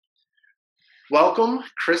Welcome,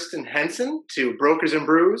 Kristen Henson, to Brokers and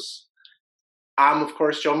Brews. I'm, of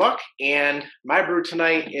course, Joe Muck, and my brew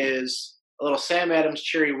tonight is a little Sam Adams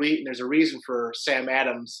cherry wheat, and there's a reason for Sam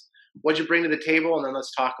Adams. What'd you bring to the table, and then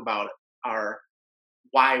let's talk about it.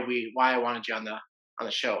 Why I wanted you on the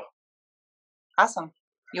show. Awesome.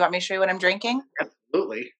 You want me to show you what I'm drinking?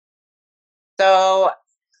 Absolutely. So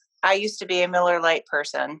I used to be a Miller Lite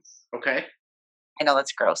person. Okay. I know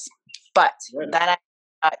that's gross, but Good. then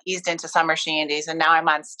I eased into summer shandies, and now I'm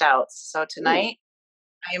on stouts. So tonight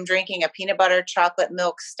I am drinking a peanut butter chocolate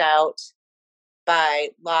milk stout by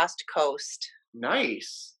Lost Coast.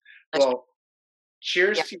 Nice. Well,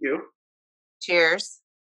 cheers Yeah. to you. Cheers.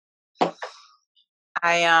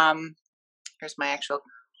 Here's my actual,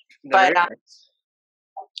 Very but nice.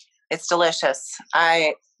 it's delicious.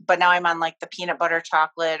 But now I'm on like the peanut butter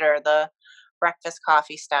chocolate or the breakfast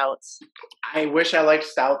coffee stouts. I wish I liked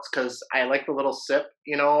stouts because I like the little sip,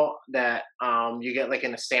 that you get like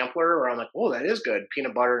in a sampler where I'm like, oh, that is good.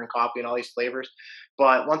 Peanut butter and coffee and all these flavors.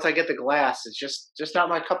 But once I get the glass, it's just not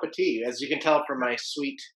my cup of tea. As you can tell from my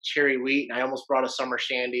sweet cherry wheat, and I almost brought a summer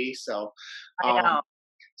shandy. So, I um, know.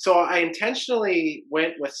 so I intentionally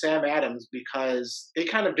went with Sam Adams because they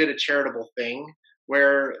kind of did a charitable thing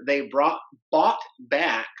where they bought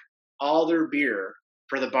back all their beer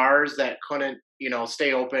for the bars that couldn't,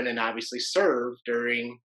 stay open and obviously serve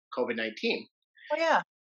during COVID-19. Oh yeah.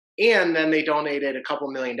 And then they donated a couple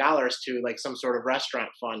 $1 million to like some sort of restaurant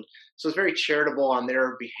fund. So it's very charitable on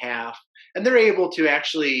their behalf, and they're able to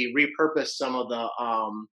actually repurpose some of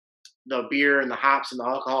the beer and the hops and the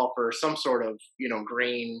alcohol for some sort of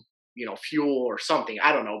grain, fuel or something.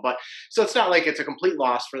 I don't know, but so it's not like it's a complete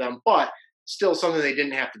loss for them, but still something they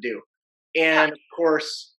didn't have to do. Yeah. And of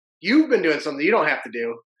course, you've been doing something you don't have to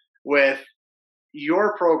do with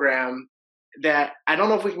your program that I don't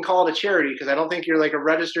know if we can call it a charity because I don't think you're like a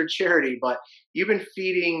registered charity, but you've been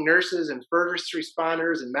feeding nurses and first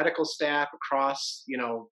responders and medical staff across,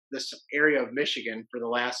 this area of Michigan for the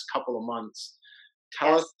last couple of months.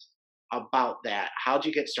 Tell us Yes. about that. How'd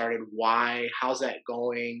you get started? Why? How's that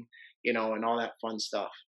going? And all that fun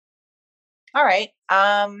stuff. All right.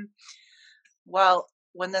 Well,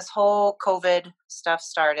 when this whole COVID stuff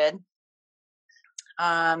started,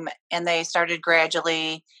 and they started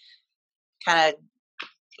gradually kind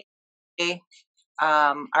of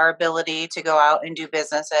our ability to go out and do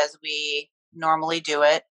business as we normally do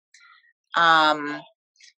it.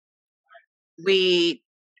 We,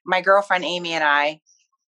 my girlfriend Amy and I,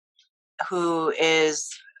 who is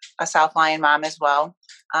a South Lyon mom as well,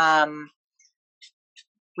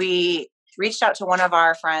 we reached out to one of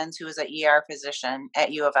our friends who is an ER physician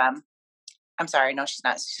at U of M. I'm sorry, no, she's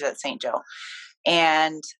not. She's at St. Joe.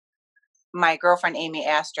 And my girlfriend Amy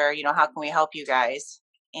asked her, how can we help you guys?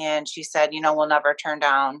 And she said, we'll never turn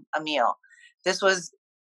down a meal. This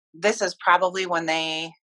is probably when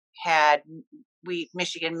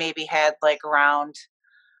Michigan maybe had like around,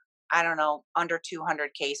 I don't know, under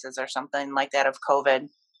 200 cases or something like that of COVID.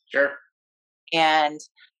 Sure. And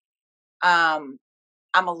I'm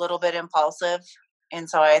a little bit impulsive. And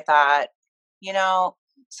so I thought,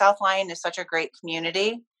 South Lyon is such a great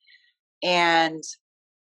community. And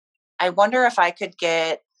I wonder if I could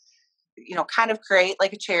get, kind of create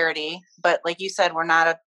like a charity, but like you said, we're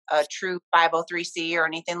not a true 503c or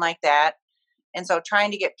anything like that. And so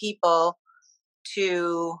trying to get people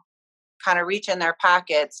to kind of reach in their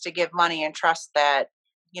pockets to give money and trust that,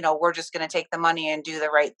 we're just going to take the money and do the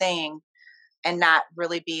right thing and not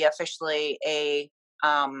really be officially a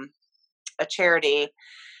charity.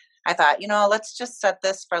 I thought, let's just set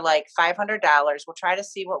this for like $500. We'll try to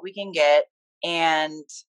see what we can get and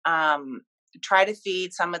try to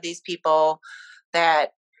feed some of these people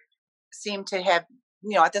that seem to have,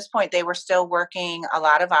 at this point, they were still working a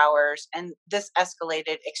lot of hours. And this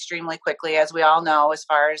escalated extremely quickly, as we all know, as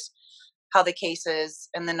far as how the cases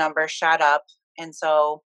and the numbers shot up. And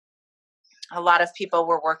so a lot of people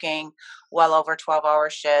were working well over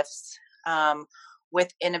 12-hour shifts.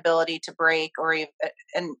 With inability to break or even,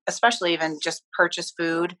 and especially even just purchase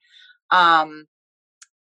food. The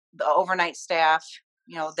overnight staff,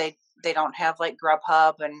 they don't have like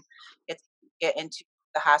Grubhub and it's get into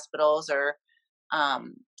the hospitals or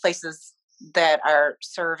places that are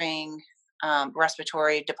serving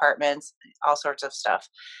respiratory departments, all sorts of stuff.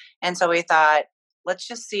 And so we thought, let's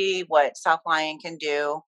just see what South Lyon can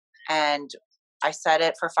do. And I set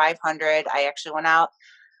it for 500. I actually went out.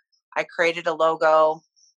 I created a logo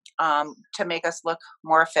to make us look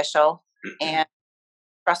more official and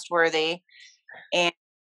trustworthy. And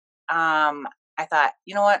I thought,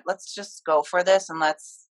 you know what? Let's just go for this and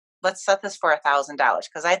let's set this for $1,000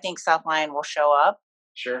 because I think South Lyon will show up.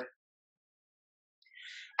 Sure.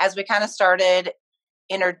 as we kind of started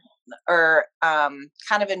inter or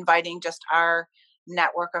kind of inviting just our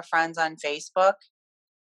network of friends on Facebook,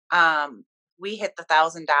 we hit the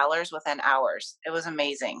 $1,000 within hours. It was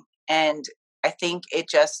amazing. And I think it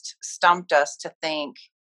just stumped us to think,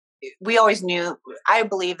 we always knew, I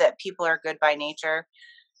believe that people are good by nature.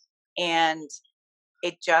 And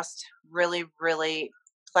it just really, really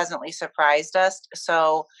pleasantly surprised us.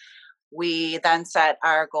 So we then set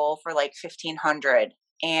our goal for like 1,500.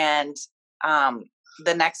 And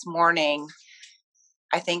the next morning,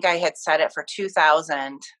 I think I had set it for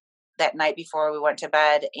 2,000 that night before we went to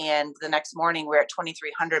bed, and the next morning we're at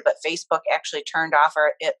 2,300. But Facebook actually turned off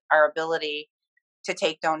our ability to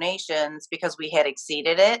take donations because we had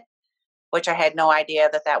exceeded it, which I had no idea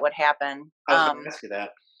that would happen. I was going to ask you that.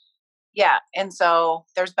 Yeah, and so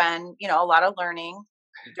there's been a lot of learning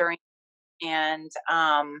during, and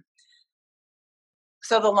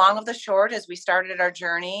so the long of the short is we started our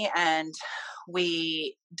journey and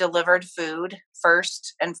we delivered food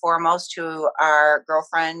first and foremost to our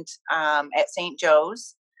girlfriend at St.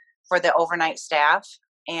 Joe's for the overnight staff.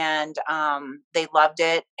 And they loved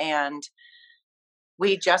it. And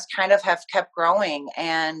we just kind of have kept growing.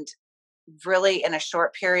 And really in a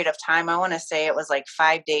short period of time, I want to say it was like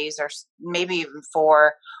 5 days or maybe even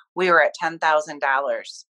 4, we were at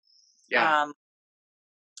 $10,000. Yeah.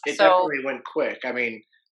 It definitely went quick. I mean,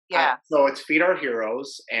 yeah. So it's Feed Our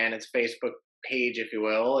Heroes, and it's Facebook page, if you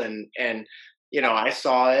will, and I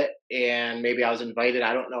saw it, and maybe I was invited,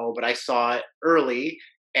 I don't know, but I saw it early,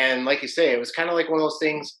 and like you say, it was kind of like one of those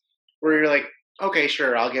things where you're like, okay,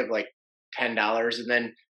 sure, I'll give like $10, and then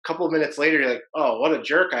a couple of minutes later, you're like, oh, what a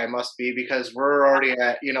jerk I must be, because we're already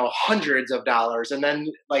at hundreds of dollars, and then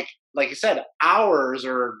like you said, hours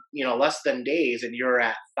or less than days, and you're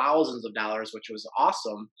at thousands of dollars, which was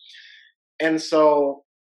awesome. And so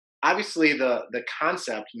obviously the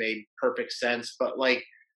concept made perfect sense, but like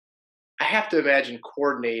I have to imagine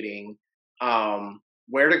coordinating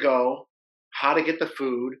where to go, how to get the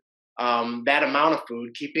food, that amount of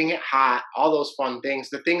food, keeping it hot, all those fun things,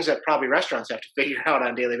 the things that probably restaurants have to figure out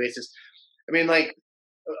on a daily basis. I mean, like,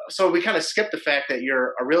 so we kind of skipped the fact that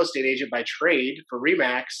you're a real estate agent by trade for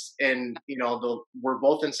Remax, and we're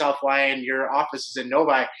both in South Lyon, your office is in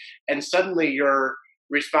Novi, and suddenly you're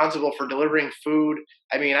responsible for delivering food.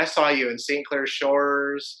 I mean, I saw you in St. Clair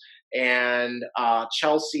Shores and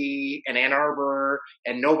Chelsea and Ann Arbor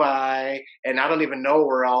and Novi, and I don't even know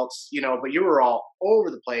where else, but you were all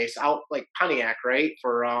over the place, out like Pontiac, right?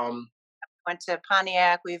 For went to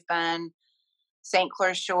Pontiac. We've been St.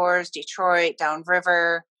 Clair Shores, Detroit,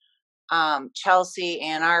 Downriver, Chelsea,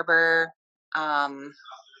 Ann Arbor,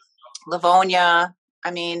 Livonia.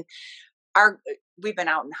 I mean, we've been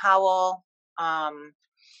out in Howell.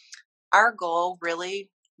 Our goal really,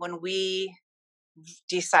 when we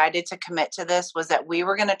decided to commit to this, was that we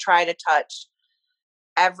were going to try to touch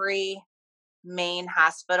every main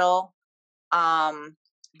hospital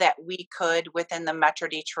that we could within the Metro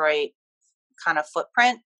Detroit kind of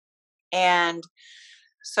footprint. And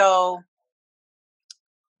so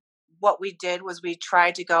what we did was we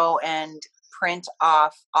tried to go and print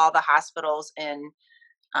off all the hospitals in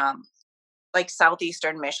like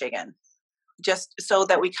southeastern Michigan, just so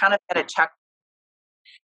that we kind of had a check.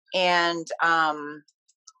 And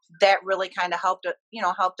that really kind of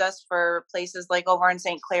helped us for places like over in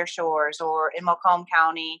St. Clair Shores or in Macomb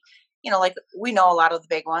County. Like we know a lot of the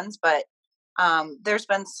big ones, but there's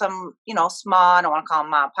been some, small, I don't want to call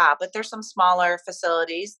them mom and pop, but there's some smaller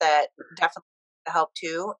facilities that definitely help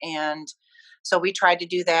too. And so we tried to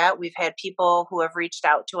do that. We've had people who have reached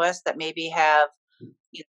out to us that maybe have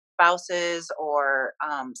spouses or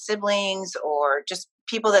siblings or just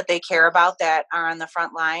people that they care about that are on the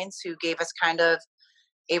front lines, who gave us kind of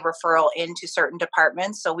a referral into certain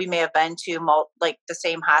departments. So we may have been to like the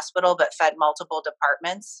same hospital, but fed multiple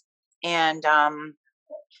departments. And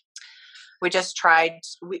we just tried,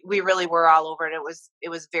 we really were all over it. It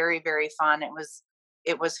was very, very fun.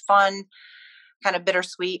 It was fun, kind of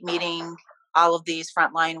bittersweet meeting all of these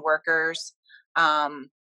frontline workers.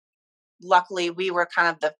 Luckily we were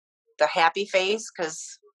kind of the happy face,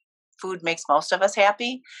 because food makes most of us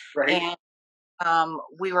happy. Right. And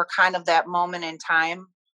we were kind of that moment in time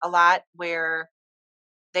a lot where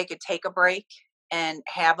they could take a break and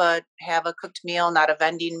have a cooked meal, not a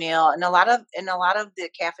vending meal. And a lot of the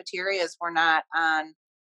cafeterias were not on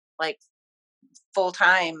like full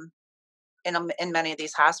time in many of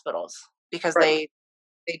these hospitals, because Right.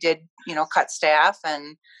 they did, cut staff,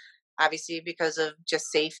 and obviously because of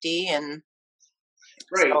just safety. And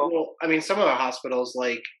Right. so, Well, I mean, some of the hospitals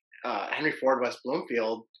like Henry Ford, West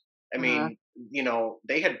Bloomfield, I mean,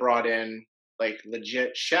 they had brought in like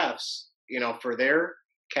legit chefs, for their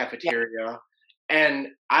cafeteria. And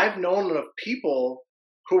I've known of people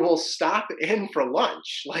who will stop in for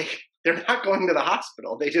lunch. Like they're not going to the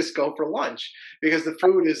hospital; they just go for lunch because the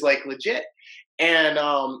food is like legit. And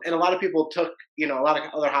a lot of people took, a lot of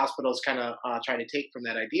other hospitals kind of try to take from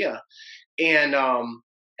that idea,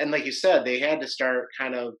 and like you said, they had to start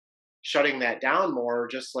kind of shutting that down more,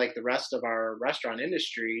 just like the rest of our restaurant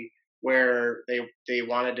industry, where they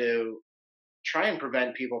wanted to try and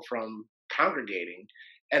prevent people from congregating.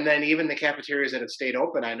 And then even the cafeterias that have stayed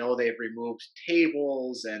open, I know they've removed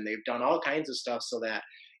tables and they've done all kinds of stuff so that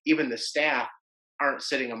even the staff aren't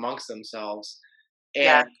sitting amongst themselves.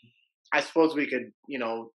 Yeah. And I suppose we could,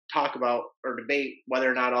 talk about or debate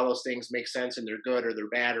whether or not all those things make sense and they're good or they're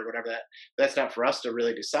bad or whatever. That's not for us to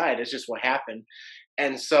really decide. It's just what happened.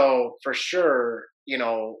 And so for sure,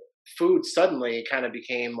 food suddenly kind of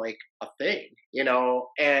became like a thing,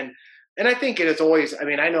 and I think it is always, I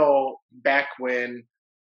mean, I know back when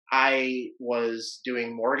I was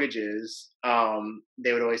doing mortgages,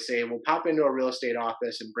 they would always say, "Well, pop into a real estate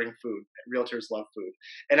office and bring food. Realtors love food."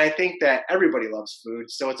 And I think that everybody loves food.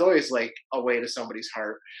 So it's always like a way to somebody's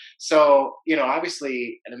heart. So,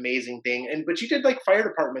 obviously an amazing thing. But you did like fire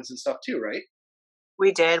departments and stuff too, right?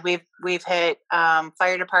 We did. We've hit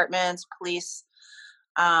fire departments, police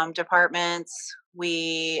departments.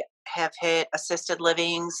 We have hit assisted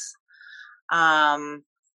livings.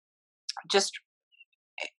 Just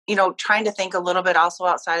trying to think a little bit also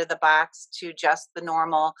outside of the box to just the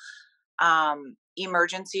normal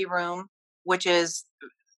emergency room, which is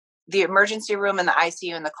the emergency room and the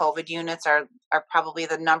ICU and the COVID units are probably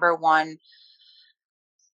the number one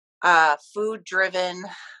food driven,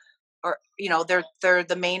 or they're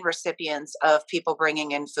the main recipients of people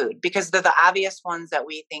bringing in food because they're the obvious ones that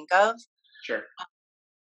we think of. Sure.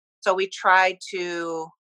 So we tried to,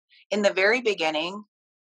 in the very beginning,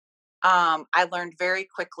 I learned very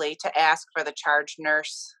quickly to ask for the charge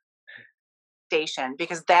nurse station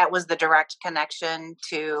because that was the direct connection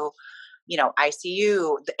to,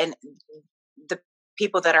 ICU and the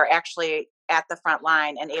people that are actually at the front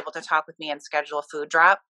line and able to talk with me and schedule a food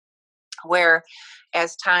drop. Where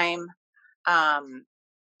as time kind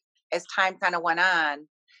of went on,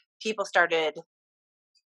 people started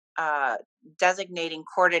designating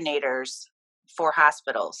coordinators for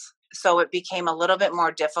hospitals. So it became a little bit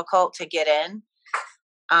more difficult to get in.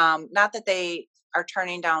 Not that they are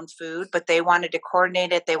turning down food, but they wanted to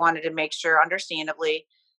coordinate it. They wanted to make sure, understandably,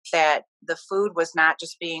 that the food was not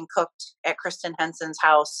just being cooked at Kristen Henson's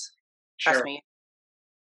house. Sure. Trust me,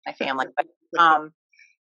 my family. But,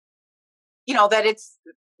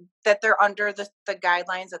 that they're under the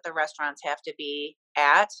guidelines that the restaurants have to be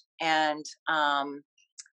at. And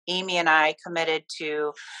Amy and I committed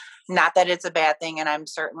to, not that it's a bad thing, and I'm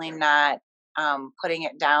certainly not putting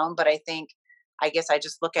it down, but I guess I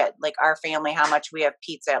just look at like our family, how much we have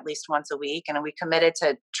pizza at least once a week. And we committed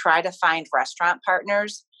to try to find restaurant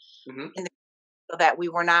partners so that we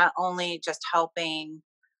were not only just helping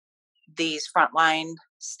these frontline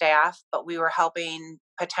staff, but we were helping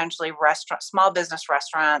potentially small business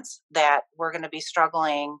restaurants that were going to be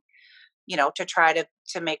struggling, to try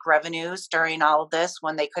to make revenues during all of this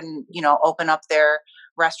when they couldn't, open up their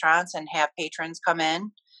restaurants and have patrons come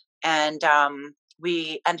in. And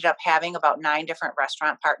we ended up having about 9 different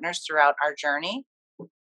restaurant partners throughout our journey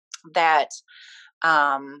that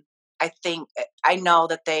I know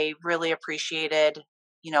that they really appreciated,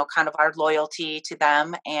 kind of our loyalty to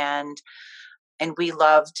them, and we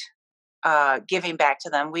loved giving back to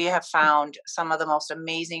them. We have found some of the most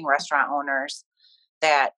amazing restaurant owners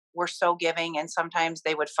that were so giving, and sometimes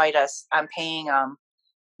they would fight us on paying them,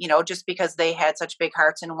 just because they had such big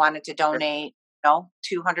hearts and wanted to donate,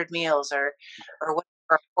 200 meals or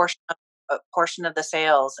a portion of the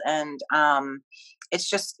sales. And it's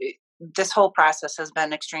just, this whole process has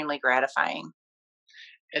been extremely gratifying.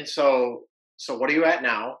 And so what are you at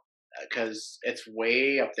now? Because it's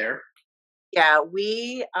way up there. Yeah,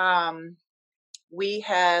 we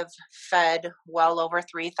have fed well over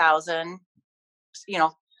 3,000,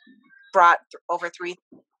 brought over 3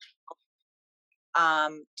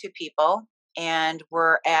 to people, and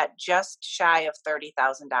we're at just shy of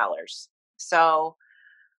 $30,000. So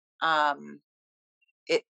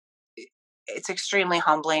it's extremely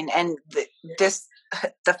humbling, and the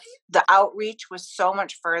outreach was so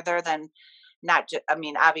much further than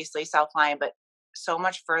obviously South Lyon, but so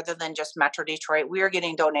much further than just Metro Detroit. We are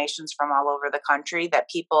getting donations from all over the country that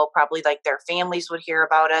people probably, like, their families would hear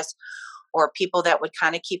about us, or people that would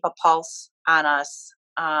kind of keep a pulse on us,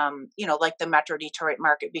 like the Metro Detroit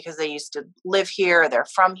market, because they used to live here, they're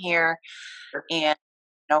from here. And,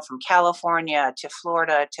 from California to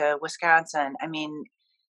Florida to Wisconsin. I mean,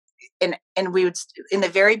 and we would, in the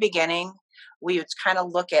very beginning, we would kind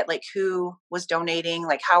of look at like who was donating,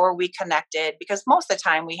 like how are we connected? Because most of the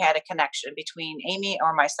time we had a connection between Amy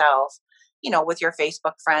or myself, with your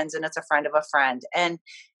Facebook friends, and it's a friend of a friend. And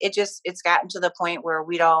it's gotten to the point where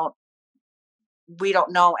we don't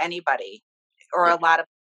know anybody or Yeah. a lot of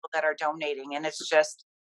people that are donating, and it's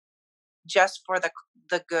just for the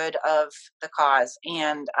good of the cause.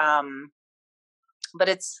 And but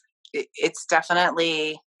it's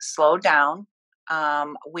definitely slowed down.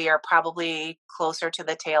 We are probably closer to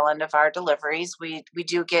the tail end of our deliveries. We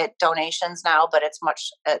do get donations now, but it's much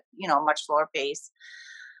at much slower pace,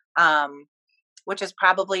 which is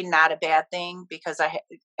probably not a bad thing, because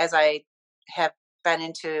as I have been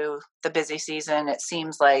into the busy season, it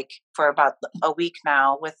seems like for about a week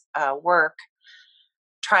now with work,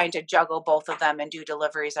 trying to juggle both of them and do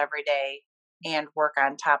deliveries every day and work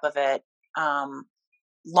on top of it,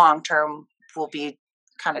 long term will be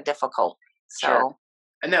kind of difficult. Sure. So,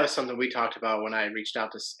 And that was something we talked about when I reached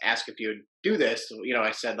out to ask if you would do this.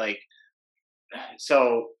 I said, like,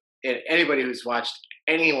 so anybody who's watched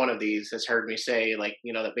any one of these has heard me say, like,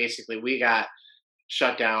 that basically we got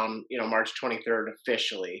shut down, March 23rd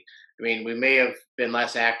officially. I mean, we may have been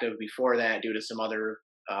less active before that due to some other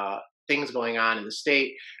things going on in the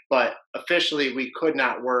state, but officially we could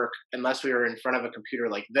not work unless we were in front of a computer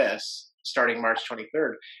like this starting March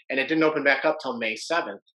 23rd. And it didn't open back up till May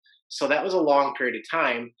 7th. So that was a long period of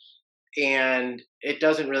time. And it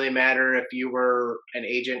doesn't really matter if you were an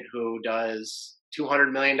agent who does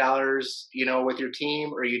 $200 million, with your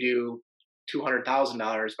team, or you do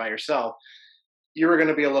 $200,000 by yourself. You were going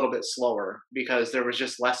to be a little bit slower because there was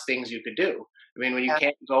just less things you could do. I mean, when you yeah.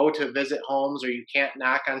 can't go to visit homes, or you can't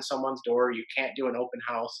knock on someone's door, you can't do an open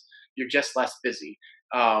house, you're just less busy.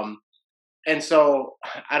 And so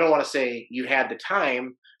I don't want to say you had the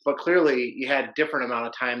time, but clearly you had a different amount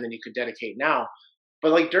of time than you could dedicate now.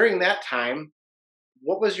 But like during that time,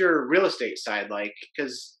 what was your real estate side like?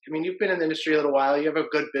 Because I mean, you've been in the industry a little while. You have a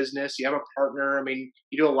good business. You have a partner. I mean,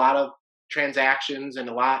 you do a lot of transactions and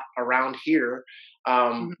a lot around here.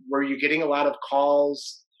 Mhm. Were you getting a lot of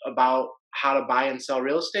calls about how to buy and sell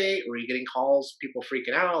real estate? Were you getting calls, people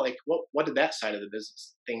freaking out? Like, what did that side of the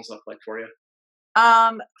business things look like for you?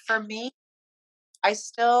 For me, I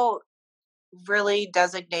still really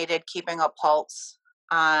designated keeping a pulse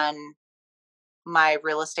on my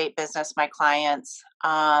real estate business, my clients.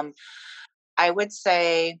 I would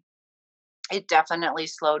say it definitely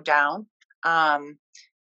slowed down. Um,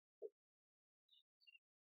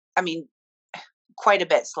 I mean, quite a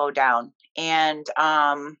bit slowed down. And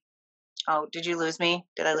oh, did you lose me?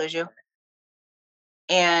 Did I lose you?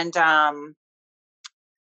 And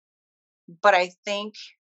but I think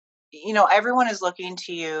everyone is looking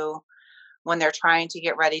to you when they're trying to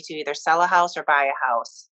get ready to either sell a house or buy a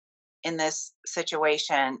house in this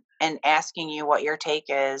situation, and asking you what your take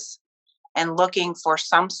is, and looking for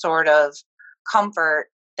some sort of comfort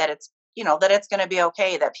that it's going to be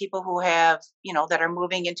okay, that people who have that are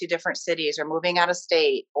moving into different cities or moving out of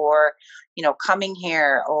state, or coming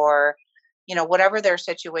here, or whatever their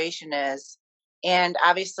situation is. And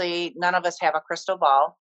obviously none of us have a crystal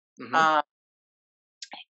ball. Hmm. um,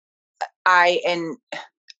 and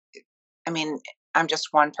I mean, I'm just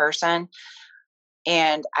one person,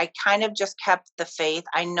 and I kind of just kept the faith.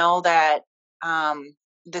 I know that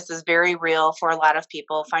this is very real for a lot of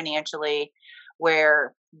people financially,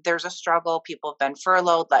 where there's a struggle. People have been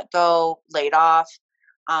furloughed, let go, laid off.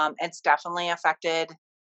 It's definitely affected,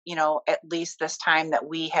 at least this time that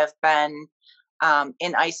we have been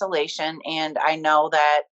in isolation. And I know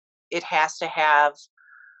that it has to have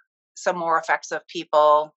some more effects of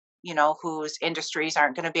people, whose industries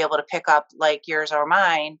aren't going to be able to pick up like yours or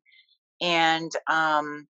mine. And I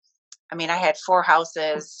mean, I had 4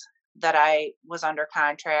 houses that I was under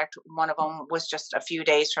contract. One of them was just a few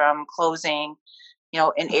days from closing,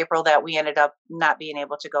 in April, that we ended up not being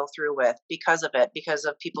able to go through with because of it, because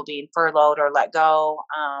of people being furloughed or let go,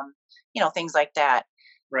 things like that.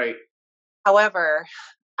 Right. However,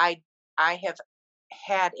 I I have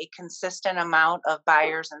had a consistent amount of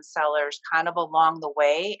buyers and sellers kind of along the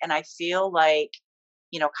way, and I feel like,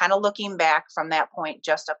 kind of looking back from that point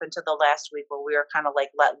just up into the last week, where we were kind of like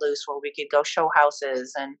let loose, where we could go show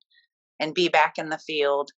houses and be back in the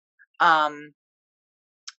field. Um,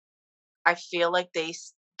 I feel like they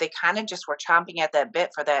kind of just were chomping at that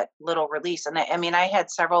bit for that little release. And I mean, I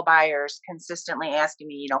had several buyers consistently asking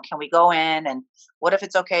me, can we go in, and what if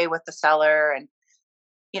it's okay with the seller, and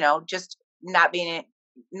just not being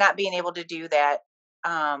able to do that.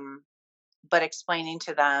 But explaining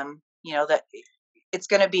to them, that it's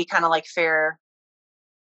going to be kind of like fair.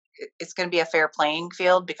 It's going to be a fair playing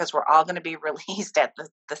field because we're all going to be released at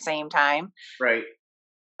the same time. Right.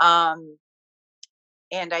 Um,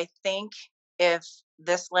 and I think if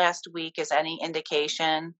this last week is any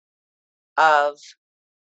indication of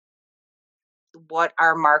what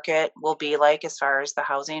our market will be like as far as the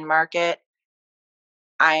housing market,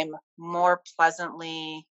 I'm more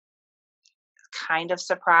pleasantly kind of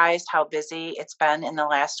surprised how busy it's been in the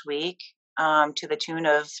last week, to the tune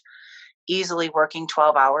of easily working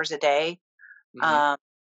 12 hours a day, Hmm. um,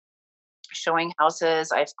 showing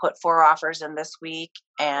houses. I've put 4 offers in this week,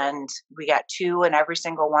 and we got two, and every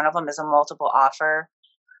single one of them is a multiple offer.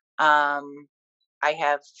 Um, I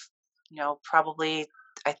have, probably,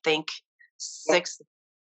 I think, What six.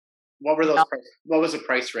 what were You those know, price? What was the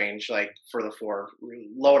price range like for the four,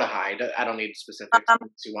 low to high? I don't need specifics um,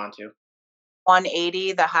 unless you want to.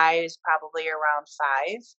 180. The high is probably around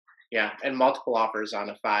five. Yeah, and multiple offers on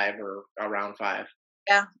a five or around five.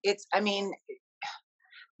 Yeah, it's. I mean,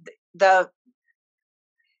 the.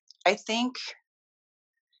 I think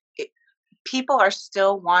it, people are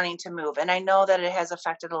still wanting to move, and I know that it has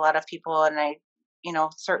affected a lot of people, and I,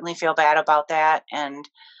 certainly feel bad about that,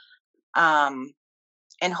 um,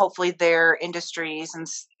 and hopefully their industries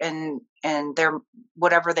and their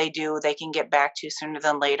whatever they do, they can get back to sooner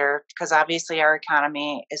than later, because obviously our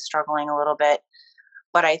economy is struggling a little bit.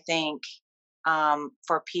 But I think,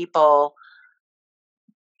 for people,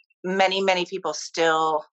 many people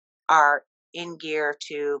still are in gear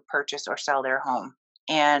to purchase or sell their home.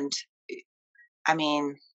 And I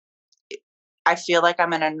mean, I feel like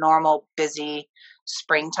I'm in a normal, busy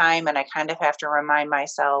springtime, and I kind of have to remind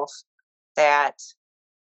myself that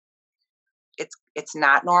it's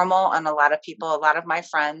not normal, and a lot of people, a lot of my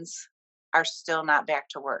friends are still not back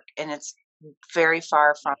to work, and it's very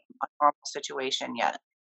far from a normal situation yet.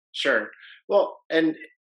 Sure. Well, and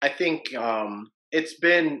I think it's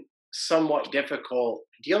been somewhat difficult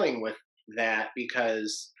dealing with that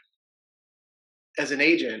because as an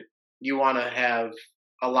agent, you want to have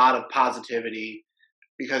a lot of positivity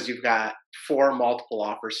because you've got four multiple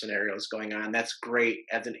offer scenarios going on. That's great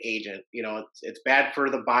as an agent. It's bad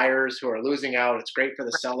for the buyers who are losing out. It's great for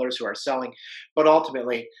the sellers who are selling. But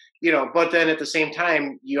ultimately, but then at the same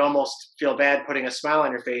time, you almost feel bad putting a smile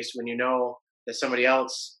on your face when you know that somebody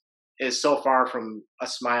else is so far from a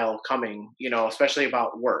smile coming, especially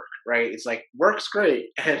about work, right? It's like work's great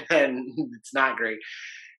and then it's not great.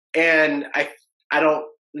 And I don't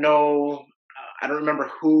know. I don't remember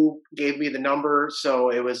who gave me the number. So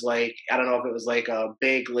it was like, I don't know if it was like a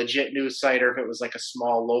big legit news site or if it was like a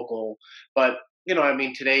small local. But, I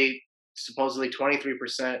mean, today, supposedly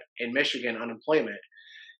 23% in Michigan unemployment.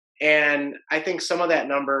 And I think some of that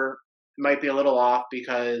number might be a little off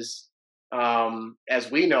because, as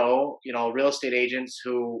we know, real estate agents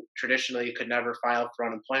who traditionally could never file for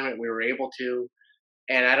unemployment, we were able to.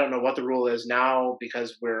 And I don't know what the rule is now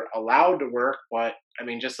because we're allowed to work, but I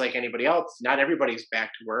mean, just like anybody else, not everybody's back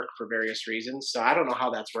to work for various reasons. So I don't know how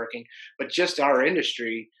that's working. But just our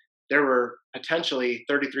industry, there were potentially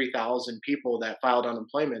 33,000 people that filed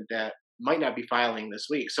unemployment that might not be filing this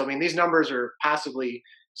week. So I mean, these numbers are possibly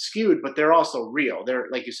skewed, but they're also real. They're,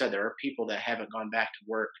 like you said, there are people that haven't gone back to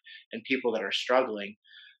work and people that are struggling.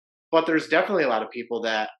 But there's definitely a lot of people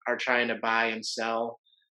that are trying to buy and sell.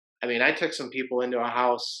 I mean, I took some people into a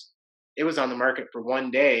house. It was on the market for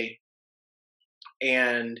one day,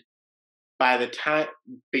 and by the time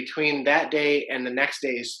between that day and the next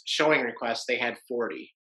day's showing request, they had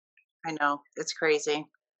 40. I know, it's crazy.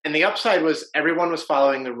 And the upside was everyone was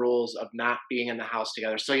following the rules of not being in the house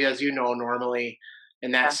together. So as you know, normally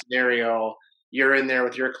in that Yeah, scenario, you're in there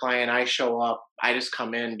with your client. I show up. I just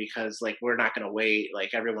come in because like we're not going to wait.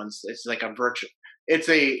 Like it's like a virtual.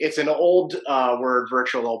 It's an old word,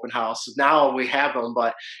 virtual open house. Now we have them,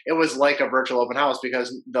 but it was like a virtual open house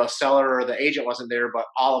because the seller or the agent wasn't there, but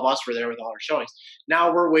all of us were there with all our showings.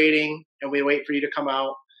 Now we're waiting, and we wait for you to come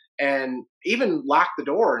out and even lock the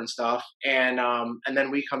door and stuff. And then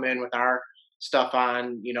we come in with our stuff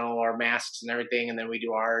on, our masks and everything, and then we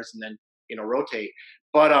do ours, and then rotate.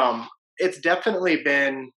 But it's definitely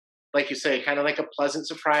been, like you say, kind of like a pleasant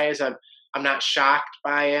surprise. I'm not shocked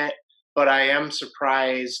by it, but I am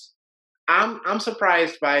surprised. I'm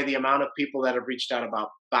surprised by the amount of people that have reached out about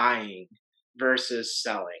buying versus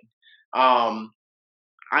selling. Um,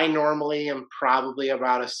 I normally am probably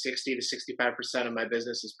about a 60 to 65% of my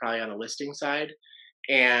business is probably on the listing side.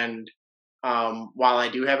 And while I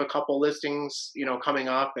do have a couple listings, coming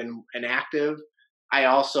up and active, I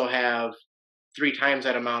also have three times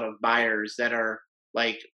that amount of buyers that are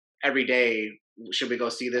like every day should we go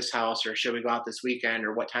see this house, or should we go out this weekend,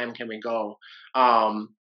 or what time can we go? Um,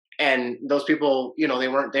 and those people, they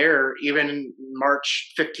weren't there even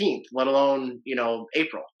March 15th, let alone,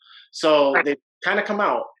 April. So Right. they kind of come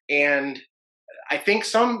out. And I think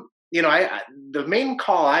the main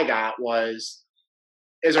call I got was,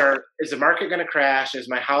 is the market going to crash? Is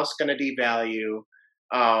my house going to devalue?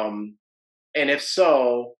 Um, and if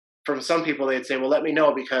so, from some people, they'd say, well, let me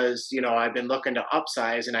know, because, I've been looking to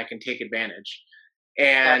upsize and I can take advantage. Yep.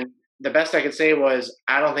 And the best I could say was,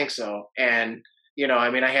 I don't think so. And,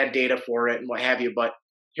 I had data for it and what have you, but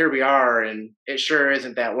here we are, and it sure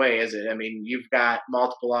isn't that way, is it? I mean, you've got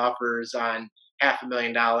multiple offers on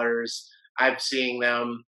 $500,000. I'm seeing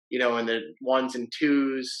them, in the ones and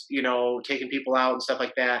twos, taking people out and stuff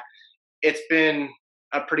like that. It's been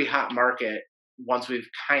a pretty hot market once we've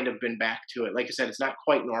kind of been back to it. Like I said, it's not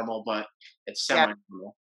quite normal, but it's Yeah.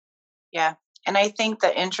 semi-normal. Yeah. And I think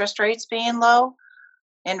the interest rates being low,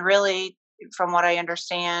 and really, from what I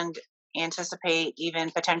understand, anticipate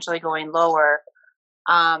even potentially going lower,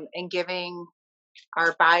 and giving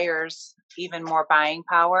our buyers even more buying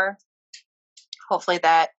power. Hopefully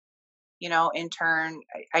that, in turn,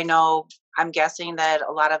 I know, I'm guessing that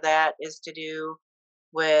a lot of that is to do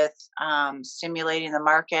with stimulating the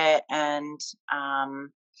market, and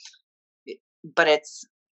um, but it's,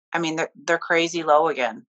 I mean, they're crazy low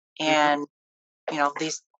again, Mhm. and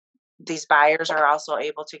these buyers are also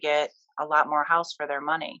able to get a lot more house for their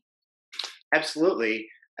money. Absolutely.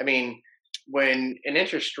 I mean, when an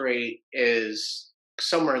interest rate is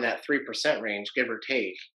somewhere in that 3% range, give or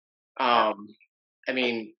take, Yep. um, I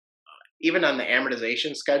mean, even on the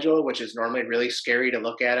amortization schedule, which is normally really scary to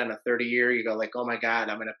look at on a 30-year, you go like, oh my God,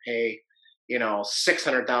 I'm going to pay,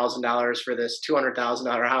 $600,000 for this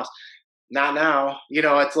 $200,000 house. Not now.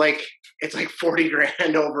 It's like 40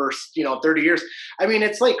 grand over, 30 years. I mean,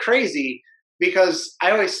 it's like crazy, because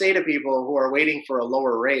I always say to people who are waiting for a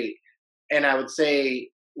lower rate, and I would say,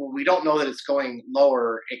 well, we don't know that it's going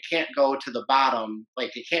lower. It can't go to the bottom.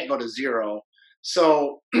 Like, it can't go to zero.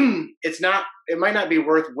 So it might not be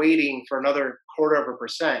worth waiting for another quarter of a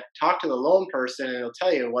percent. Talk to the loan person and it'll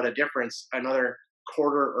tell you what a difference another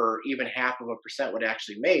quarter or even half of a percent would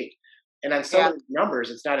actually make. And on some Yeah. of the numbers,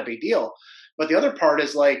 it's not a big deal. But the other part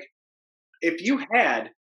is, like, if you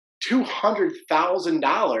had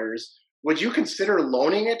 $200,000, would you consider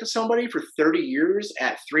loaning it to somebody for 30 years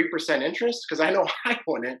at 3% interest? Because I know I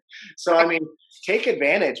wouldn't. So, I mean, take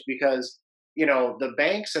advantage, because, the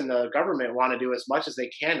banks and the government want to do as much as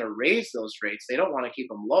they can to raise those rates. They don't want to keep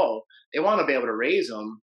them low. They want to be able to raise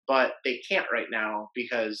them, but they can't right now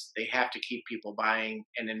because they have to keep people buying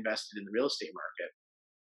and invested in the real estate market.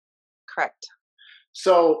 Correct.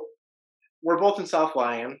 So, we're both in South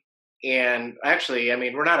Lyon, and actually, I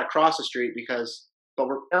mean, we're not across the street, but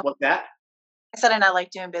we're, Oh, what's that? I said, and I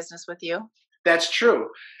like doing business with you. That's true.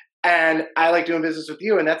 And I like doing business with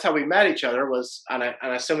you, and that's how we met each other, was on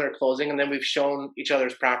a similar closing, and then we've shown each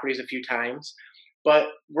other's properties a few times. But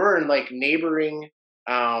we're in like neighboring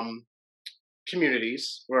um,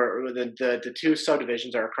 communities where the two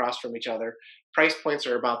subdivisions are across from each other. Price points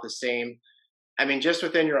are about the same. I mean, just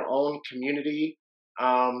within your own community,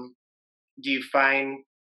 um, do you find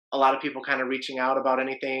a lot of people kind of reaching out about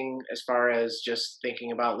anything, as far as just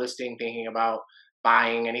thinking about listing, thinking about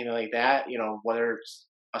buying, anything like that? Whether it's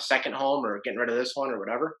a second home or getting rid of this one or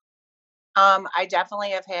whatever. I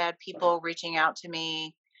definitely have had people reaching out to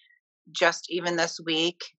me just even this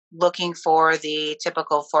week, looking for the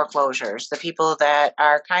typical foreclosures, the people that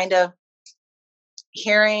are kind of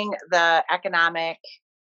hearing the economic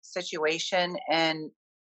situation, and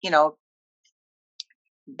you know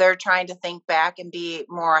they're trying to think back and be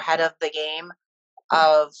more ahead of the game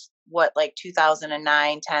of what, like,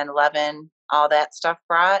 2009, 10, 11, all that stuff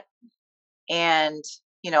brought. And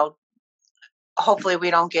you know hopefully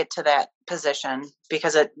we don't get to that position,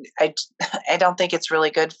 because I I don't think it's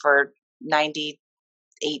really good for 98+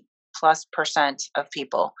 % of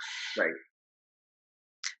people. Right.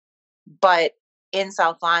 But in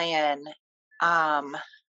South Lyon, um,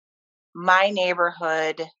 my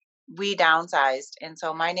neighborhood, we downsized, and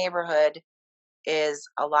so my neighborhood is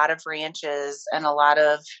a lot of ranches and a lot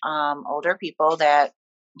of older people that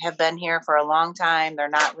have been here for a long time. They're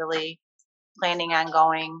not really planning on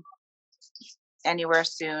going anywhere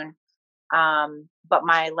soon. But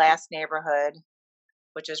my last neighborhood,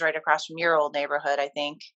 which is right across from your old neighborhood, I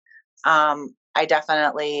think, I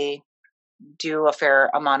definitely do a fair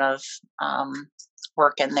amount of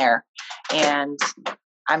work in there. And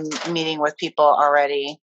I'm meeting with people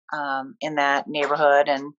already in that neighborhood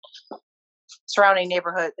and surrounding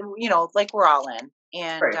neighborhood, like we're all in.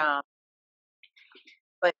 And Right.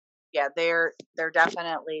 but yeah, they're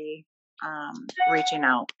definitely reaching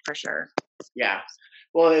out for sure. Yeah.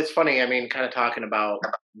 Well, it's funny. I mean, kind of talking about,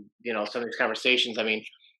 some of these conversations. I mean,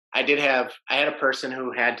 I had a person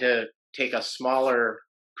who had to take a smaller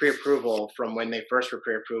pre-approval from when they first were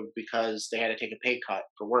pre-approved because they had to take a pay cut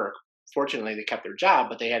for work. Fortunately, they kept their job,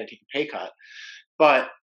 but they had to take a pay cut. But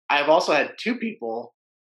I've also had two people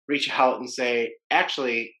reach out and say,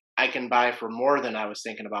 actually, I can buy for more than I was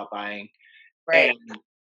thinking about buying. Right. And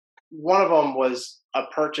one of them was a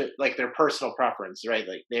purchase, like their personal preference, right?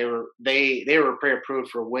 Like they were pre-approved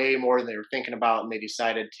for way more than they were thinking about, and they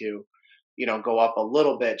decided to, go up a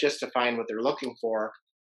little bit just to find what they're looking for,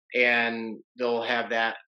 and they'll have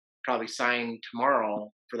that probably signed tomorrow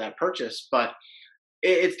for that purchase. But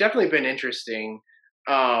it's definitely been interesting,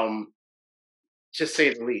 um, to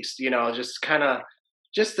say the least. Just kind of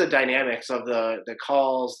just the dynamics of the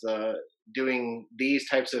calls, the doing these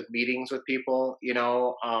types of meetings with people.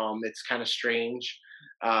 It's kind of strange.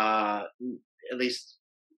 Uh, at least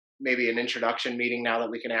maybe an introduction meeting now that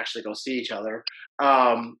we can actually go see each other.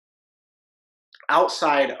 Um,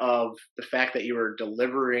 Outside of the fact that you were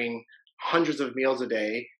delivering hundreds of meals a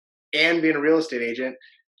day and being a real estate agent,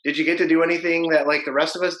 did you get to do anything that like the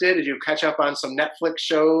rest of us did? Did you catch up on some Netflix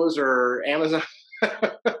shows or Amazon?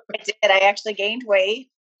 I did. I actually gained weight.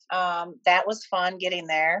 That was fun getting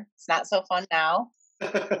there. It's not so fun now.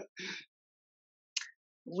 If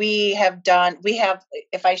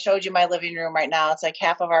I showed you my living room right now, it's like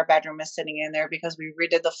half of our bedroom is sitting in there because we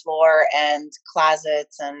redid the floor and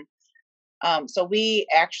closets. And so we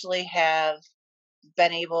actually have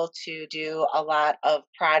been able to do a lot of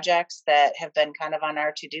projects that have been kind of on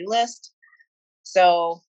our to-do list.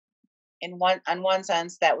 So on one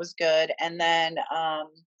sense, that was good. And then,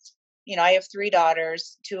 I have three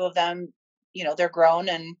daughters. Two of them, they're grown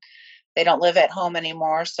and they don't live at home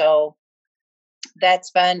anymore. So that's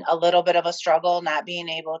been a little bit of a struggle, not being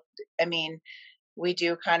able I mean, we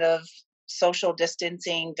do kind of social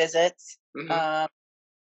distancing visits, Hmm. um,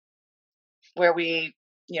 where we,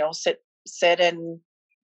 sit in,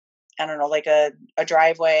 I don't know, like a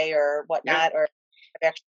driveway or Yeah. whatnot. Or I've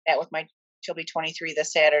actually met with she'll be 23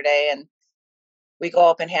 this Saturday, and we go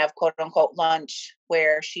up and have quote unquote lunch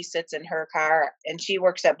where she sits in her car, and she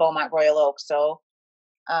works at Beaumont Royal Oak. So,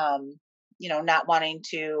 um, not wanting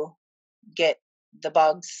to get the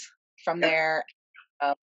bugs from Yeah. there,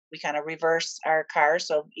 uh, we kind of reverse our cars.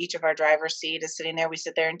 So each of our driver's seat is sitting there. We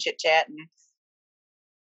sit there and chit chat and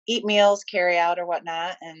eat meals, carry out or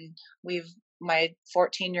whatnot. And my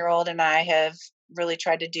 14-year-old and I have really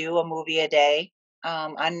tried to do a movie a day,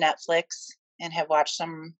 on Netflix, and have watched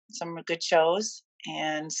some good shows.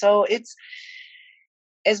 And so it's,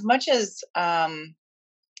 as much as I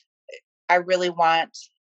really want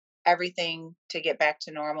everything to get back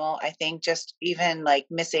to normal, I think just even like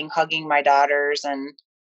missing hugging my daughters and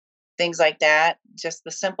things like that, just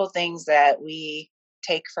the simple things that we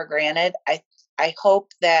take for granted. I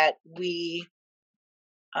hope that we,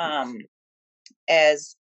 um,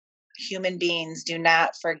 as human beings, do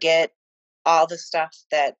not forget all the stuff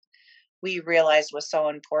that we realized was so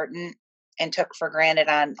important and took for granted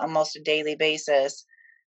on almost a daily basis,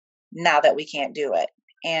 now that we can't do it.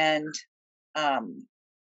 And um,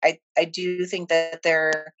 I do think that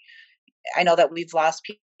I know that we've lost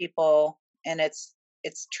people, and it's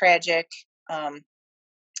tragic. Um,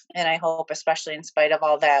 and I hope, especially in spite of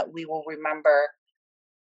all that, we will remember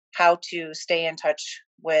how to stay in touch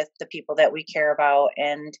with the people that we care about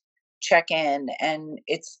and check in. And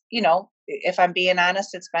it's, if I'm being honest,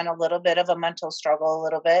 it's been a little bit of a mental struggle, a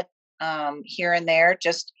little bit, here and there,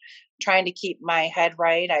 just trying to keep my head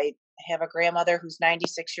right. I have a grandmother who's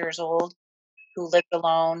 96 years old who lived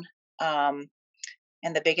alone. Um,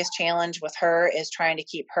 and the biggest challenge with her is trying to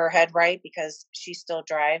keep her head right because she still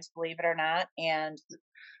drives, believe it or not. And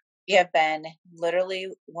we have been literally,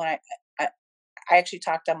 I, I actually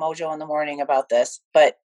talked to Mojo in the morning about this,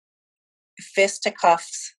 but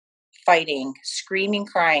fisticuffs, fighting, screaming,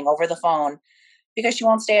 crying over the phone because she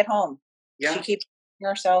won't stay at home. She Yeah. keeps taking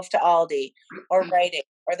herself to Aldi or Rite Aid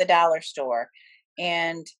or the dollar store.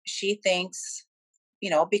 And she thinks,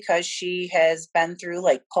 because she has been through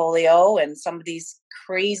like polio and some of these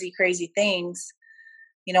crazy, crazy things,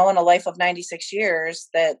 in a life of 96 years,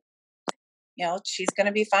 that, she's going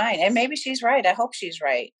to be fine. And maybe she's right. I hope she's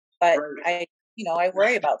right. But Right. I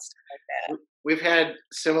worry about stuff like that. We've had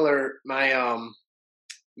similar. My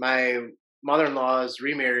mother-in-law is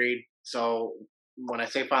remarried, so when I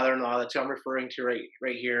say father-in-law, that's who I'm referring to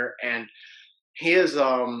right here. And he is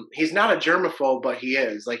he's not a germaphobe, but he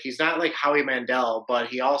is like he's not like Howie Mandel, but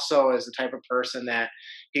he also is the type of person that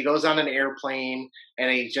he goes on an airplane and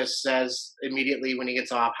he just says immediately when he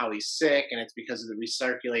gets off how he's sick and it's because of the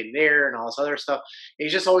recirculated air and all this other stuff.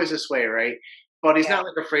 He's just always this way, right? But he's Yeah. not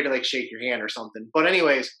like afraid to like shake your hand or something. But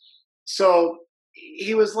anyways, so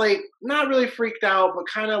he was like not really freaked out, but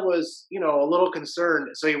kind of was, a little concerned.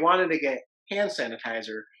 So he wanted to get hand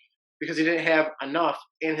sanitizer because he didn't have enough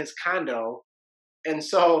in his condo, and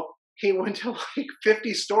so he went to like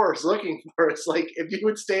 50 stores looking for it. It's like if you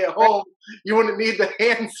would stay at Right. home, you wouldn't need the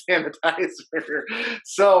hand sanitizer.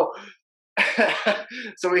 So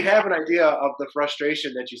so we have an idea of the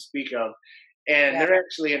frustration that you speak of. And Yeah. they're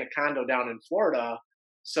actually in a condo down in Florida.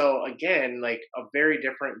 So again, like a very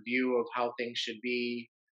different view of how things should be,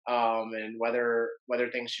 and whether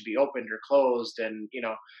things should be opened or closed, and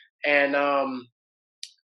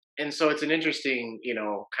and so it's an interesting,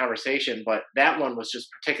 conversation. But that one was just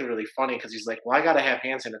particularly funny because he's like, "Well, I got to have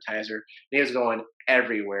hand sanitizer." And he was going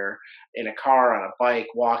everywhere in a car, on a bike,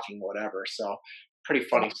 walking, whatever. So pretty Yeah.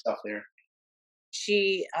 funny stuff there.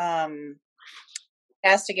 She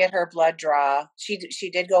has to get her blood draw. She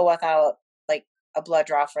did go without like a blood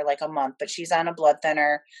draw for like a month, but she's on a blood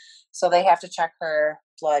thinner, so they have to check her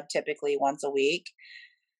blood typically once a week.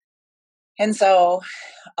 And so,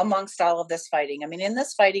 amongst all of this fighting, I mean, and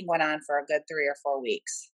this fighting went on for a good 3 or 4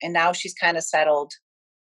 weeks, and now she's kind of settled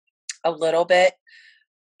a little bit.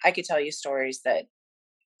 I could tell you stories that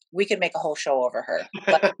we could make a whole show over her.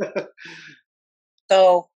 But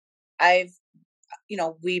so I've,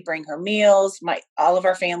 we bring her meals. All of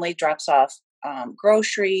our family drops off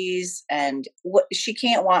groceries, and what she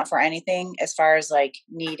can't want for anything as far as like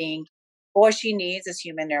needing. What she needs is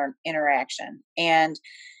human interaction, and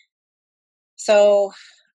so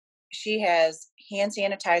she has hand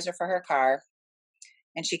sanitizer for her car.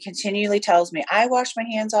 And she continually tells me, I wash my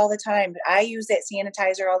hands all the time. I use that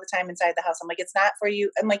sanitizer all the time inside the house. I'm like, it's not for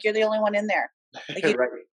you. I'm like, you're the only one in there. Like, you Right.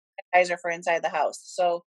 need sanitizer for inside the house.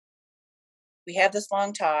 So we have this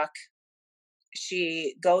long talk.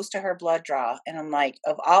 She goes to her blood draw. And I'm like,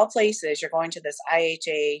 of all places, you're going to this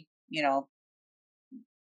IHA,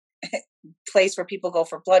 place where people go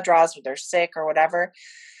for blood draws when they're sick or whatever.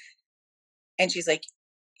 And she's like,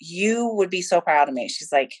 you would be so proud of me.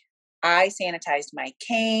 She's like, I sanitized my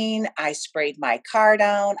cane. I sprayed my car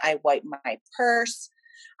down. I wiped my purse.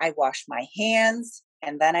 I washed my hands.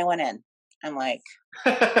 And then I went in. I'm like,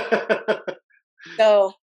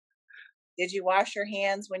 so did you wash your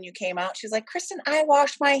hands when you came out? She's like, Kristen, I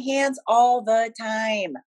wash my hands all the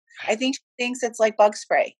time. I think she thinks it's like bug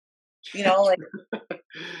spray, like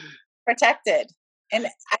protected. And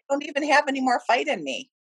I don't even have any more fight in me.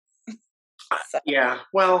 So, Yeah.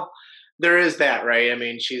 Well, there is that, right? I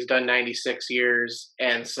mean, she's done 96 years.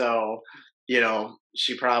 And so,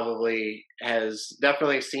 she probably has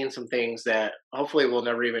definitely seen some things that hopefully we'll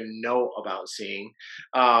never even know about seeing.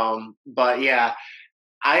 But yeah,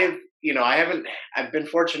 I haven't, I've been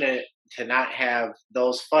fortunate to not have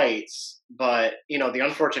those fights. But, the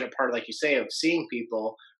unfortunate part, like you say, of seeing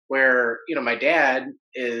people where, my dad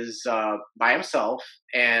is by himself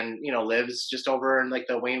and, lives just over in like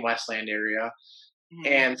the Wayne Westland area. mhm.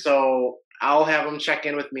 And so I'll have him check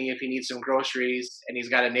in with me if he needs some groceries. And he's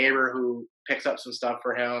got a neighbor who picks up some stuff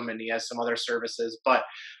for him and he has some other services. But,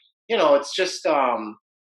 it's just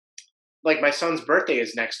like my son's birthday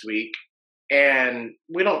is next week. And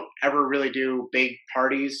we don't ever really do big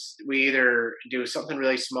parties. We either do something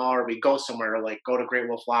really small or we go somewhere like go to Great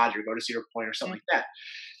Wolf Lodge or go to Cedar Point or something like that.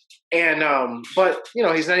 And but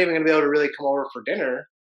he's not even gonna be able to really come over for dinner.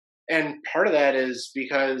 And part of that is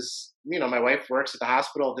because, my wife works at the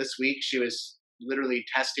hospital this week. She was literally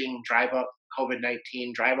testing drive up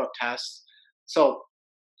COVID-19 drive up tests. So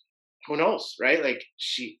who knows, right? Like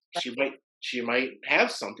she might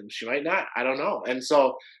have something, she might not. I don't know. And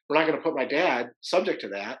so we're not going to put my dad subject to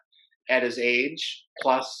that at his age,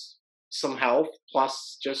 plus some health,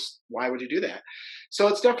 plus just why would you do that? So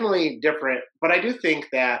it's definitely different. But I do think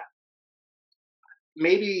that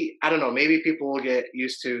maybe I don't know, maybe people will get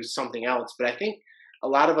used to something else. But I think a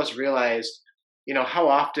lot of us realized, how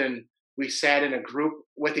often we sat in a group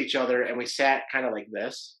with each other and we sat kind of like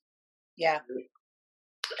this, Yeah.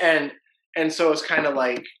 and so it's kind of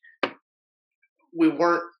like we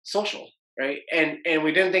weren't social, right? And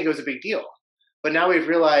we didn't think it was a big deal. But now we've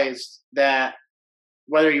realized that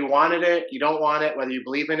whether you wanted it, you don't want it, whether you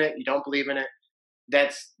believe in it, you don't believe in it,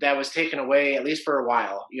 that was taken away at least for a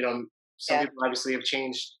while. Some Yeah. people obviously have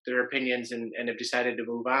changed their opinions and have decided to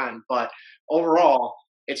move on. But overall,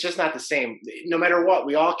 it's just not the same. No matter what,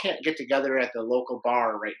 we all can't get together at the local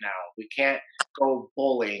bar right now. We can't go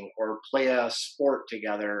bowling or play a sport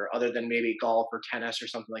together other than maybe golf or tennis or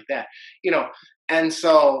something like that. You know, and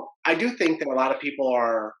so I do think that a lot of people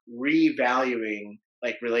are revaluing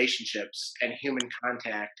like relationships and human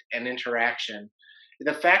contact and interaction.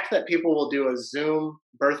 The fact that people will do a Zoom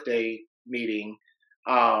birthday meeting,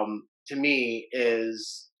 to me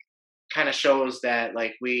is kind of shows that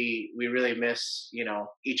like we really miss, you know,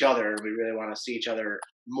 each other. We really want to see each other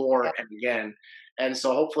more Yeah. and again. And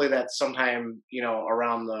so hopefully that's sometime, you know,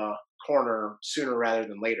 around the corner sooner rather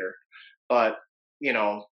than later. But you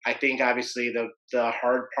know, I think obviously the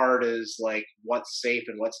hard part is like what's safe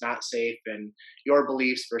and what's not safe, and your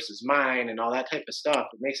beliefs versus mine, and all that type of stuff.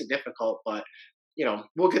 It makes it difficult, but you know,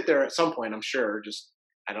 we'll get there at some point, I'm sure. Just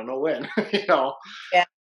I don't know when. You know. Yeah.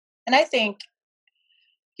 And I think,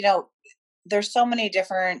 you know, there's so many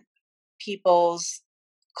different people's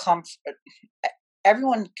comfort.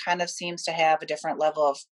 Everyone kind of seems to have a different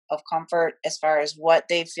level of comfort as far as what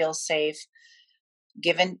they feel safe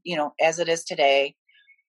given, you know, as it is today,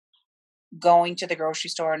 going to the grocery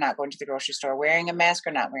store or not going to the grocery store, wearing a mask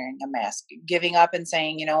or not wearing a mask, giving up and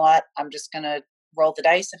saying, you know what, I'm just going to roll the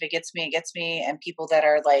dice. If it gets me, it gets me. And people that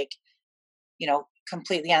are like, you know,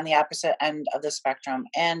 completely on the opposite end of the spectrum.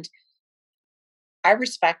 And I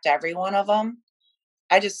respect every one of them.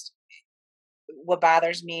 I just, what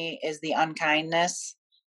bothers me is the unkindness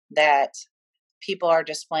that people are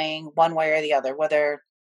displaying one way or the other, whether,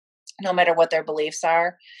 no matter what their beliefs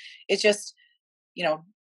are. It's just, you know,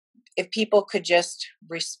 if people could just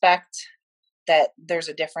respect that there's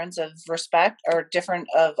a difference of respect or different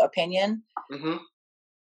of opinion, Hmm.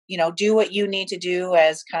 you know, do what you need to do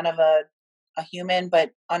as kind of a human,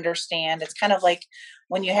 but understand it's kind of like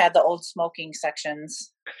when you had the old smoking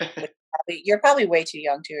sections, which you're probably way too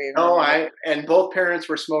young to even Oh, remember. I and both parents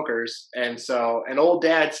were smokers, and so an old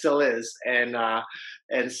dad still is, and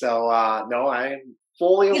so no, I'm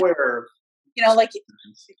fully You know, aware of. like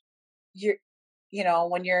you're, you know,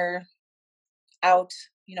 when you're out,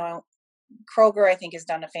 you know, Kroger, I think, has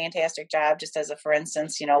done a fantastic job. Just as a for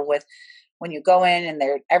instance, you know, with when you go in and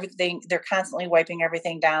they're constantly wiping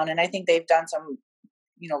everything down, and I think they've done some,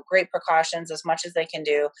 you know, great precautions as much as they can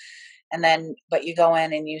do. And then, but you go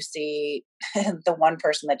in and you see the one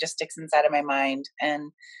person that just sticks inside of my mind,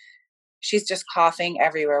 and she's just coughing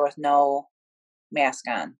everywhere with no mask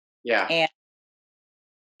on, Yeah, and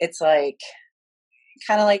it's like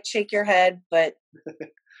kind of like shake your head, but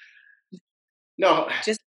no,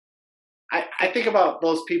 just I think about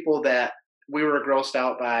those people that we were grossed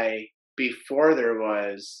out by before there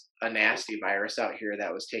was a nasty virus out here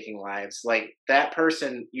that was taking lives. Like that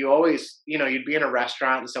person, you always, you know, you'd be in a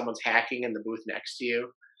restaurant and someone's hacking in the booth next to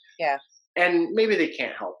you, yeah, and maybe they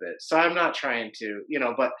can't help it. So I'm not trying to, you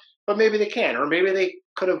know, but maybe they can, or maybe they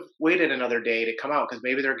could have waited another day to come out because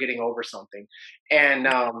maybe they're getting over something, and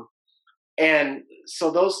and so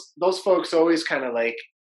those folks always kind of like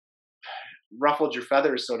ruffled your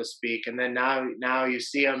feathers, so to speak. And then now you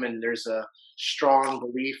see them, and there's a strong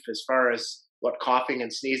belief as far as what coughing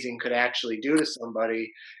and sneezing could actually do to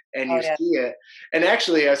somebody, and oh you yeah, see it. And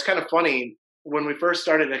actually, it's kind of funny when we first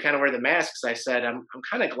started to kind of wear the masks. I said I'm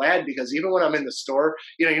kind of glad because even when I'm in the store,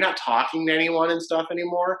 you know, you're not talking to anyone and stuff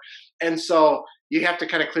anymore, and so you have to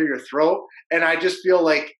kind of clear your throat. And I just feel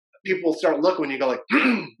like people start looking when you go like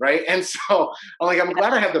right, and so I'm like I'm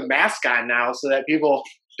glad I have the mask on now so that people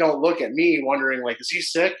don't look at me wondering like, is he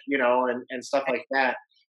sick? You know, and stuff like that.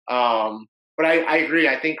 But I agree.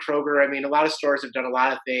 I think Kroger. I mean, a lot of stores have done a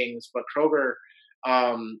lot of things, but Kroger.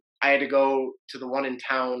 I had to go to the one in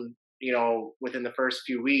town, you know, within the first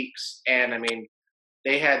few weeks, and I mean,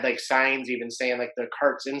 they had like signs even saying like the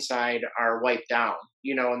carts inside are wiped down,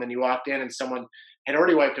 you know, and then you walked in and someone had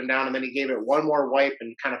already wiped them down, and then he gave it one more wipe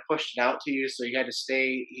and kind of pushed it out to you, so you had to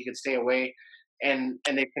stay, you could stay away, and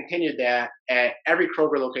they've continued that at every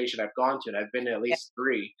Kroger location I've gone to, and I've been to at yeah. least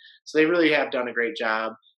three, so they really have done a great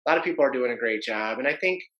job. A lot of people are doing a great job, and I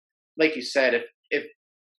think, like you said, if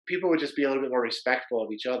people would just be a little bit more respectful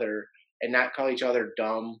of each other and not call each other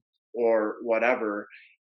dumb or whatever.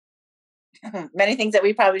 Many things that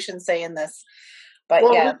we probably shouldn't say in this, but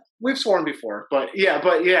Well, yeah, we've sworn before, but yeah,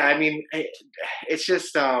 I mean, it's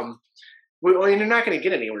just well, you're not going to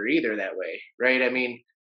get anywhere either that way, right? I mean,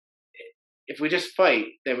 if we just fight,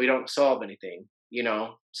 then we don't solve anything, you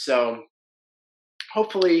know. So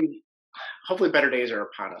hopefully, hopefully, better days are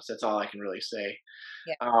upon us. That's all I can really say.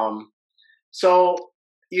 yeah. Um, so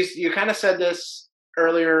you kind of said this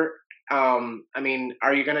earlier. I mean,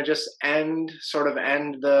 are you going to just end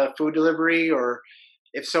the food delivery, or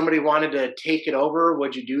if somebody wanted to take it over,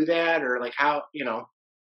 would you do that, or like how, you know?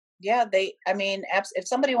 Yeah, I mean, if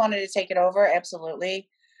somebody wanted to take it over, absolutely.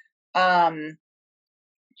 Um,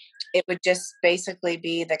 it would just basically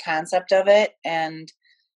be the concept of it. And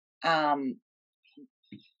um,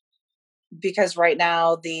 because right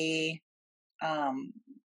now um,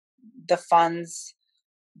 the funds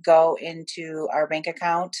go into our bank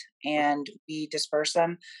account and we disperse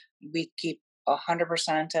them. We keep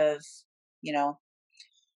 100% of, you know,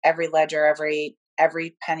 every ledger, every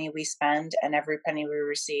penny we spend and every penny we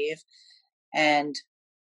receive. And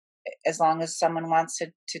as long as someone wants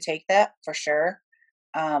to take that, for sure.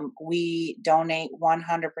 We donate 100%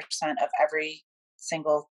 of every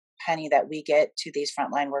single penny that we get to these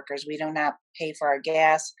frontline workers. We do not pay for our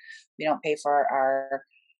gas. We don't pay for our,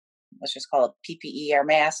 let's just call it PPE, our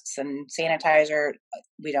masks and sanitizer.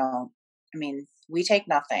 We don't, I mean, we take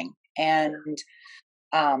nothing. And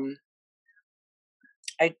um,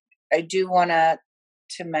 I, I do want to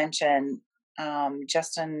mention,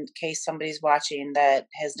 just in case somebody's watching that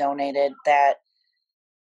has donated, that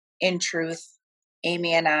in truth,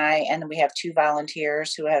 Amy and I, and we have two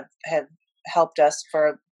volunteers who have helped us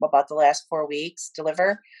for about the last 4 weeks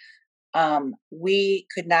deliver. We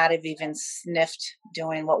could not have even sniffed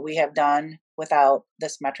doing what we have done without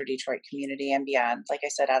this Metro Detroit community and beyond. Like I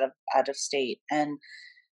said, out of state, and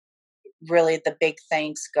really the big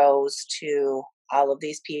thanks goes to all of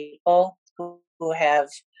these people who have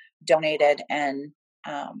donated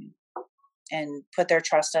um, and put their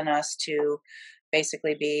trust in us to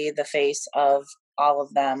basically be the face of all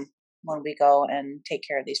of them when we go and take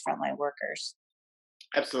care of these frontline workers.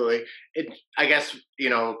 Absolutely. I guess,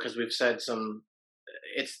 because we've said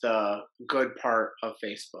it's the good part of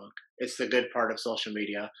Facebook. It's the good part of social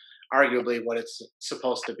media, arguably what it's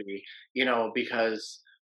supposed to be, because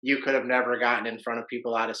you could have never gotten in front of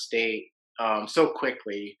people out of state so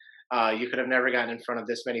quickly. You could have never gotten in front of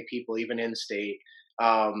this many people, even in state.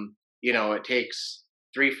 It takes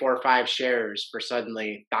 3, 4, 5 shares for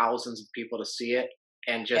suddenly thousands of people to see it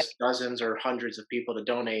and Yep. just dozens or hundreds of people to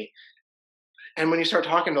donate. And when you start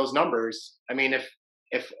talking those numbers, I mean,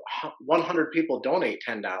 if 100 people donate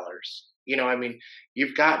 $10, I mean,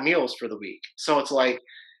 you've got meals for the week. So it's like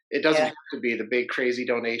it doesn't Yeah. have to be the big crazy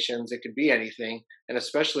donations. It could be anything, and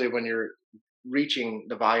especially when you're reaching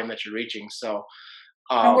the volume that you're reaching. So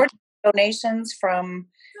And um, we're donations from,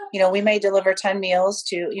 we may deliver 10 meals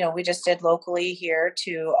to, we just did locally here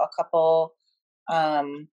to a couple,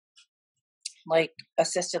 um, like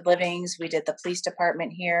assisted livings. We did the police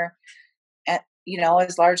department here. At,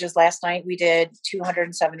 as large as last night, we did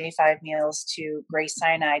 275 meals to Grace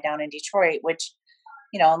Sinai down in Detroit, which,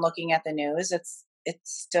 and looking at the news, it's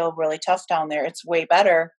still really tough down there. It's way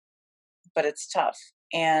better, but it's tough.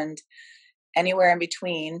 And anywhere in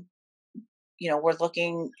between, we're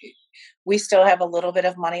looking, we still have a little bit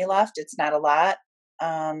of money left. It's not a lot.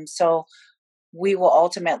 So we will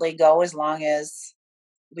ultimately go as long as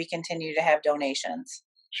we continue to have donations.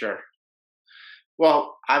 sure.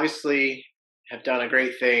 Well, obviously, have done a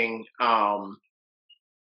great thing.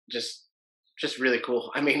 Just just really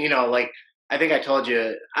cool. I mean, like I think I told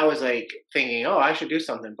you, I was like thinking, oh, I should do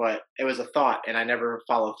something, but it was a thought and I never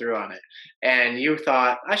followed through on it. And you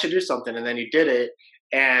thought I should do something and then you did it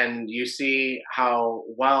and you see how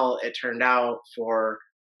well it turned out for,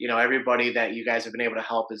 everybody that you guys have been able to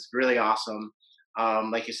help is really awesome.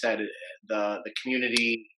 Like you said, the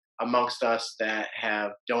community amongst us that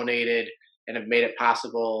have donated and have made it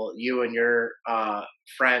possible, you and your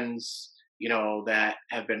friends, that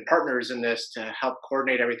have been partners in this to help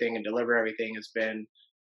coordinate everything and deliver everything has been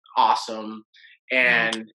awesome.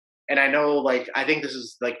 Mhm. And I know, like, I think this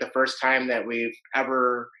is like the first time that you've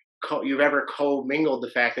ever co-mingled the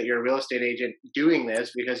fact that you're a real estate agent doing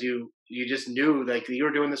this, because you just knew like you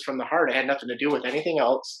were doing this from the heart. It had nothing to do with anything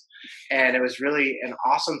else, and it was really an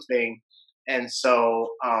awesome thing. And so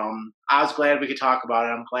I was glad we could talk about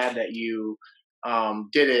it. I'm glad that you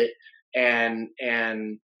did it, and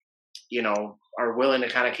are willing to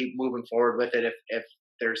kind of keep moving forward with it if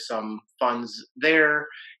there's some funds there.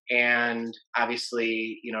 And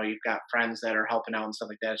obviously, you've got friends that are helping out and stuff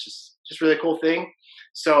like that. It's just really cool thing.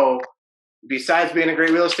 So besides being a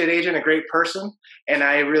great real estate agent, a great person, and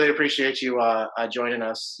I really appreciate you joining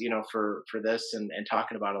us, for this and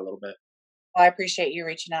talking about it a little bit. Well, I appreciate you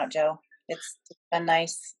reaching out, Joe. It's been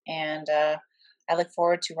nice, and I look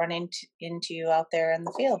forward to running into you out there in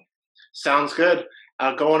the field. Sounds good.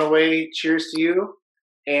 Going away. Cheers to you,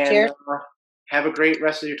 and Cheers. have a great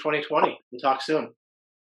rest of your 2020. We'll talk soon.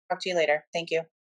 Talk to you later. Thank you.